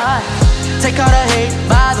got. Take all the hate,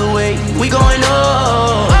 by the way, we going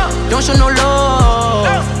up. Don't show no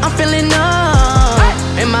love, I'm feeling numb.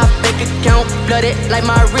 And my bank account flooded like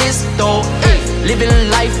my wrist, though. Living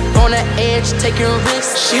life on the edge, taking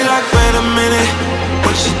risks. She like, wait a minute,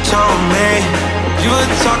 what you told me? You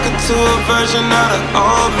were talking to a version of the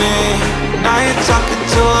old me. Now you're talking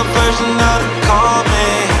to a version of the cold me.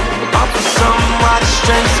 Offer something while the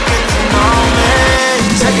strangers get to know me.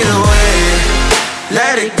 Take it away,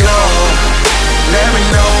 let it go. Let me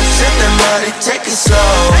know, sip that body, take it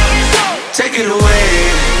slow. Take it away,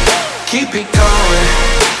 keep it going.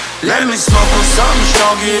 Let me smoke on something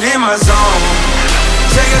strong, get in my zone.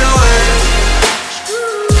 Take it away.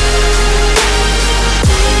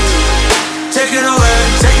 Take it away,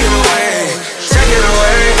 take it away, take it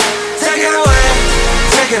away, take it away,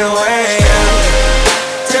 take it away,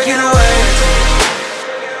 yeah. Take it away.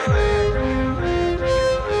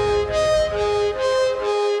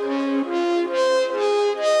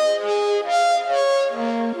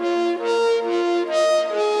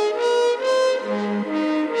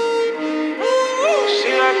 She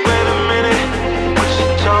like, wait a minute, what you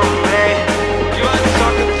told me?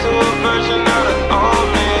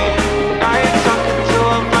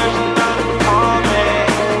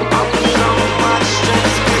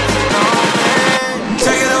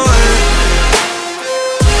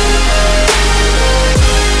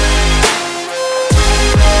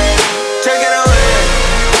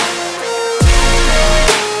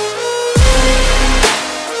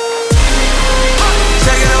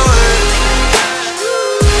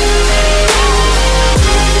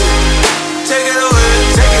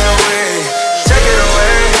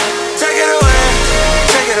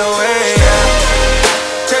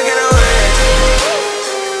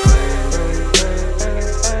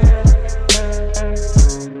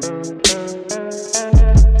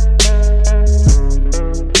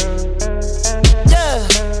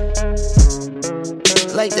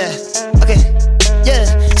 like that. Okay, yeah.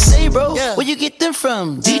 Say, bro, where you get them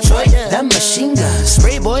from? Detroit, that machine gun.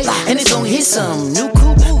 Spray boy, and it's gon' hit some. New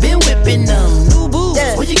coupe, been whipping them. New boo,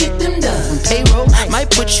 where you get them done? Payroll,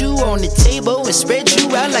 might put you on the table and spread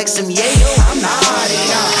you out like some yayo. I'm not it,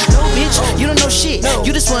 no bitch, you don't know shit.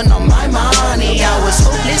 You just want on my money. I was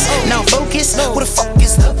hopeless, now focus. Where the fuck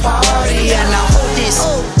is the party? And now hold this,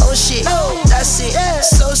 oh shit, that's it,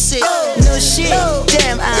 so sick, no shit.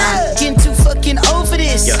 Damn, I'm getting too fucking old for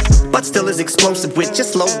this. Yeah, but still is explosive with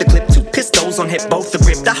just load the clip. 2 pistols on hip, both are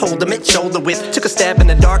ripped. I hold them at shoulder width. Took a stab in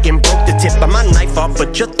the dark and broke the tip of my knife off,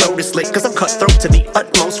 but your throat is slit. Cause I'm cutthroat to the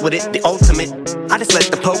utmost with it, the ultimate. I just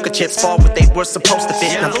let the poker chips fall what they were supposed to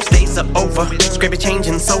fit. Now those days are over. Scrape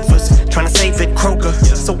changing sofas, trying to save it Kroger.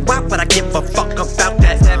 So why would I give a fuck about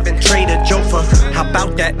that? Having Trader Joe for how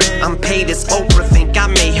about that? I'm paid as Oprah. Think I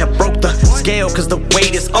may have broke the scale cause the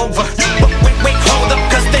wait is over. But wait, hold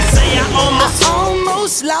up, cause they say I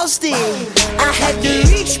almost lost it. I had to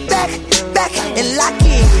reach back and lock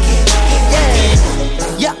it. Yeah,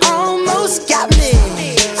 you almost got me.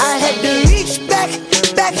 I had to reach back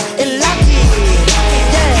and lock it.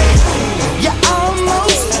 Yeah, you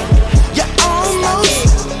almost,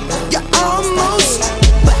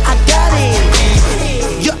 but I got it.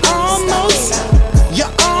 You almost,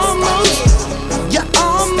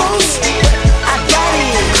 I got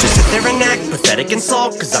it. Just sit there and act pathetic and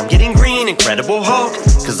sulk, cause I'm getting green, Incredible Hulk.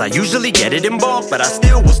 Cause I usually get it in bulk, but I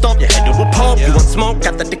still will stomp your head to a pulp. You want smoke,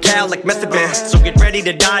 got the decal like method man. So get ready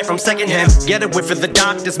to die from secondhand. Get a whiff of the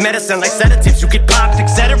doctor's medicine like sedatives. You get popped,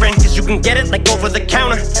 Excedrin, cause you can get it like over the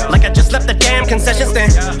counter. Like I just left the damn concession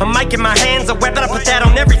stand. A mic in my hands, a weapon, I put that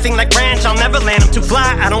on everything like ranch. I'll never land, I'm too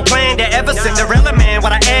fly, I don't plan to ever Cinderella man.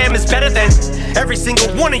 What I am is better than every single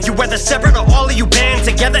one of you, whether separate or all of you band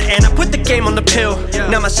together. And I put the game on the pill.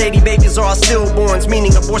 Now my shady babies are all stillborns,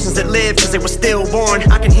 meaning abortions that live cause they were stillborn.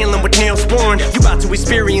 I can heal them with Neosporin. You about to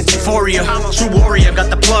experience euphoria. True warrior, got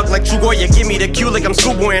the plug like True Goya. Give me the cue like I'm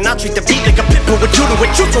schoolboy, and I'll treat the beat like a pit bull. What you do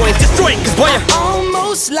with true joy and destroy it, cause boy, I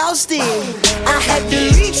almost lost it. I had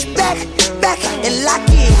to reach back and lock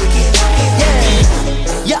it.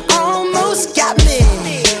 Yeah, you almost got me.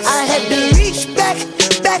 I had to reach back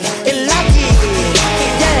and lock it.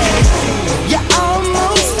 Yeah, you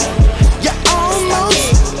almost,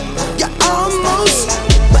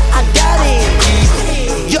 but I got it.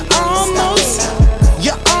 You almost,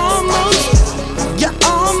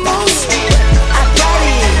 I got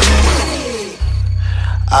it.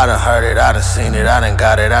 I done heard it, I done seen it, I done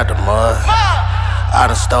got it out the mud. I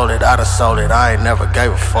done stole it, I done sold it, I ain't never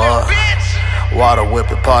gave a fuck. Water whip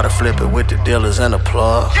it, party flip it with the dealers and the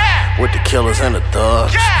plug. With the killers and the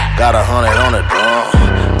thugs. Got 100 on the drum.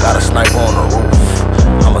 Got a sniper on the roof.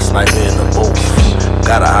 I'm a sniper in the booth.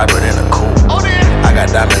 Got a hybrid in the coupe. I got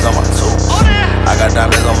diamonds on my tooth. I got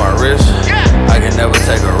diamonds on my wrist. I can never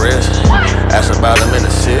take a risk. Ask about them in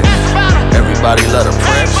the six. Everybody love the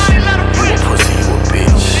prince. You a pussy, you a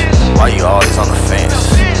bitch. Why you always on the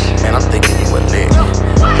fence? Man, I'm thinking you a lick.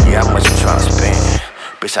 Yeah, how much you tryna spend?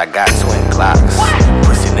 Bitch, I got twin Glocks.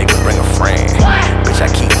 Pussy nigga, bring a friend. Bitch, I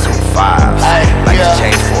keep 2 5s. Like a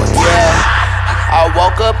change for a 10. I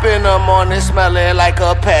woke up in the morning smelling like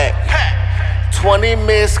a pack. 20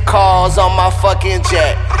 missed calls on my fucking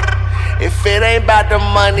jack. If it ain't about the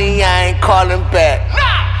money, I ain't calling back.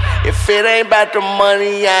 If it ain't about the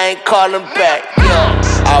money, I ain't calling back. Yeah.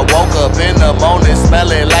 I woke up in the morning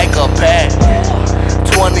smelling like a pack.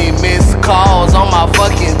 20 missed calls on my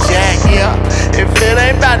fucking jack, yeah. If it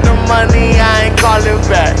ain't about the money, I ain't calling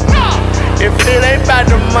back. If it ain't about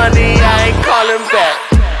the money, I ain't calling back.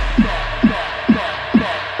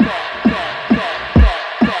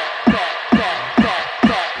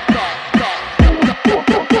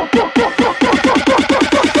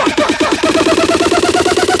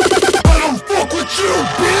 I don't fuck with you,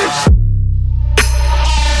 bitch.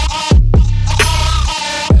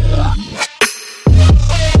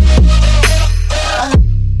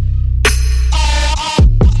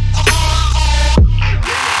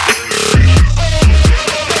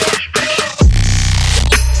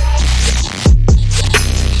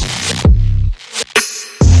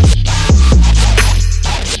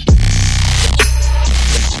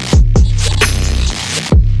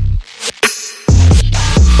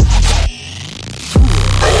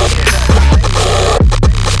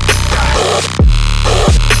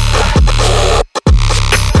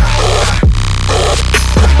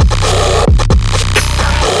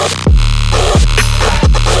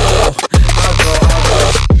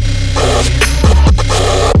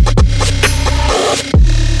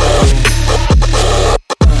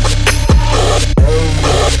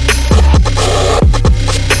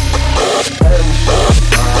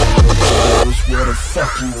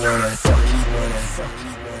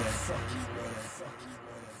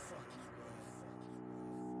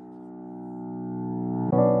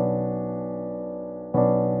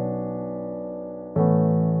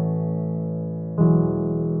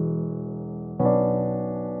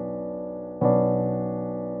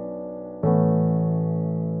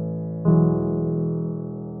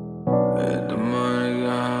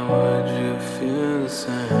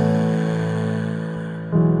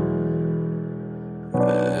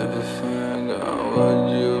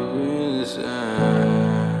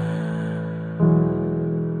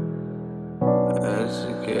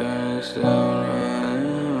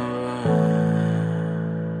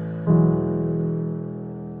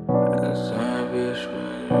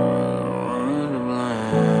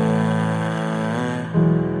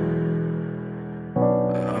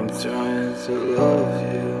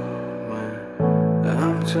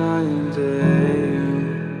 Trying to hate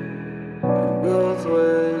you both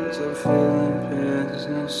ways. I'm feeling pain. There's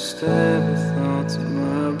no stable thoughts in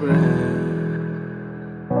my brain.